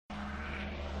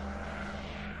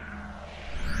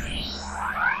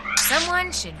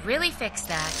Someone should really fix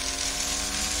that.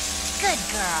 Good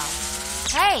girl.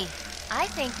 Hey, I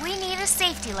think we need a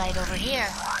safety light over here.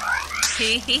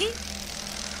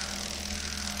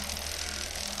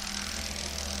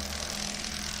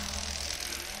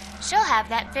 She'll have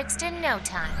that fixed in no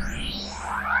time.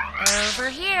 Over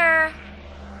here.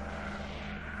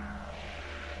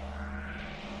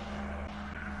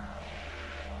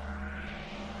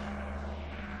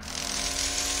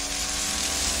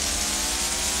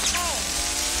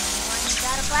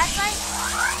 Got a flashlight?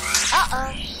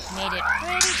 Uh-oh. Made it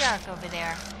pretty dark over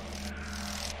there.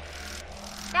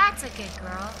 That's a good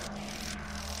girl.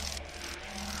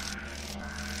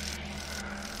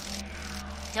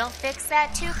 Don't fix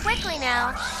that too quickly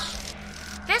now.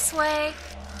 This way.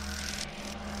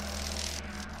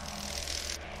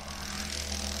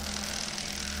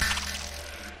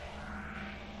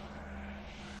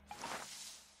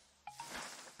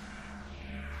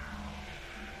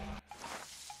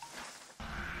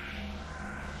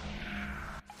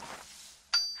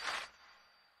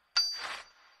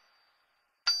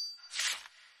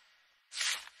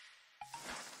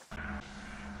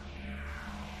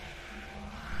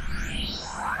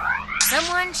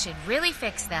 Someone should really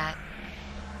fix that.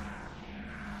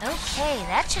 Okay,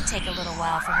 that should take a little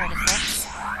while for her to fix.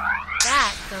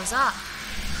 That goes off.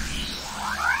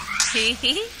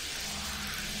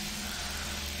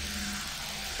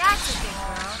 That's a good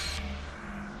girl.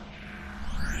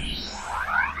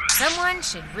 Someone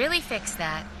should really fix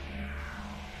that.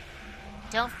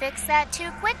 Don't fix that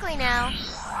too quickly now.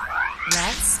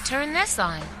 Let's turn this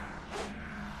on.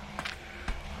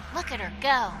 Look at her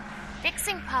go.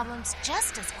 Fixing problems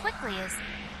just as quickly as,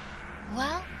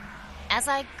 well, as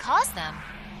I caused them.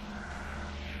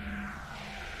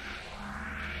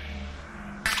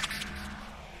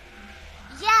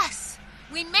 Yes!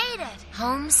 We made it!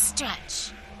 Home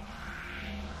stretch.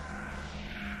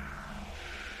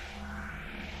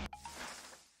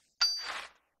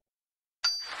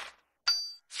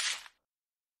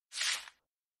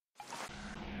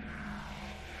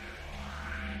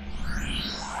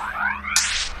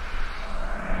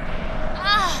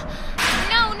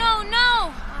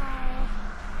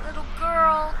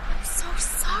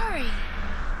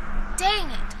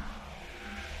 Dang it.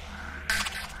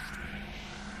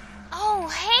 Oh,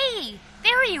 hey!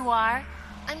 There you are.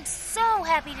 I'm so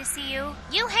happy to see you.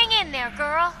 You hang in there,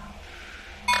 girl.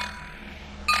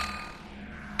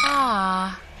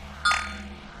 Aww.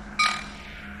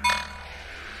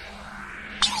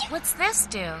 What's this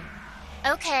do?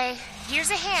 Okay,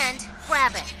 here's a hand.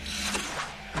 Grab it.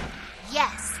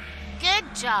 Yes. Good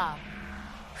job.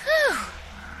 Whew.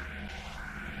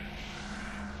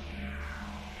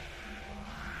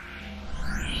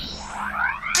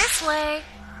 This way.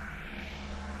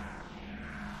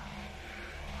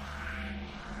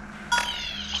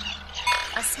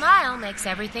 A smile makes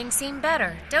everything seem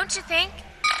better, don't you think?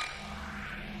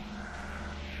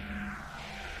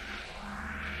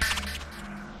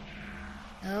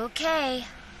 Okay,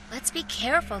 let's be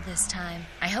careful this time.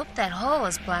 I hope that hole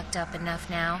is blocked up enough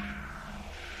now.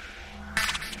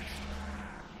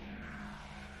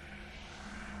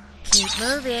 Keep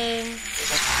moving.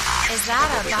 Is that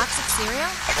a box of cereal?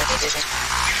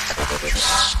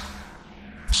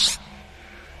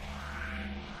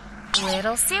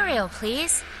 Little cereal,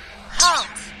 please. Halt!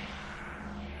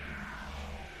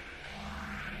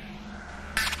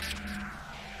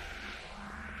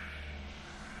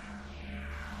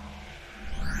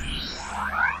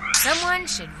 Someone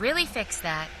should really fix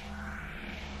that.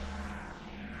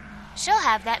 She'll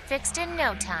have that fixed in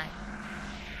no time.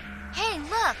 Hey,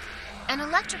 look! An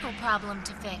electrical problem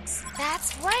to fix.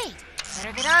 That's right.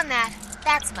 Better get on that.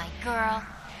 That's my girl.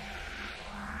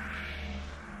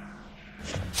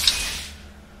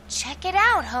 Check it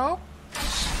out, Hope.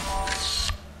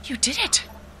 You did it.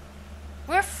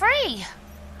 We're free.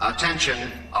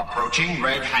 Attention, approaching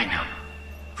red hangar.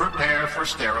 Prepare for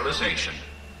sterilization.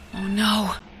 Oh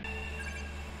no.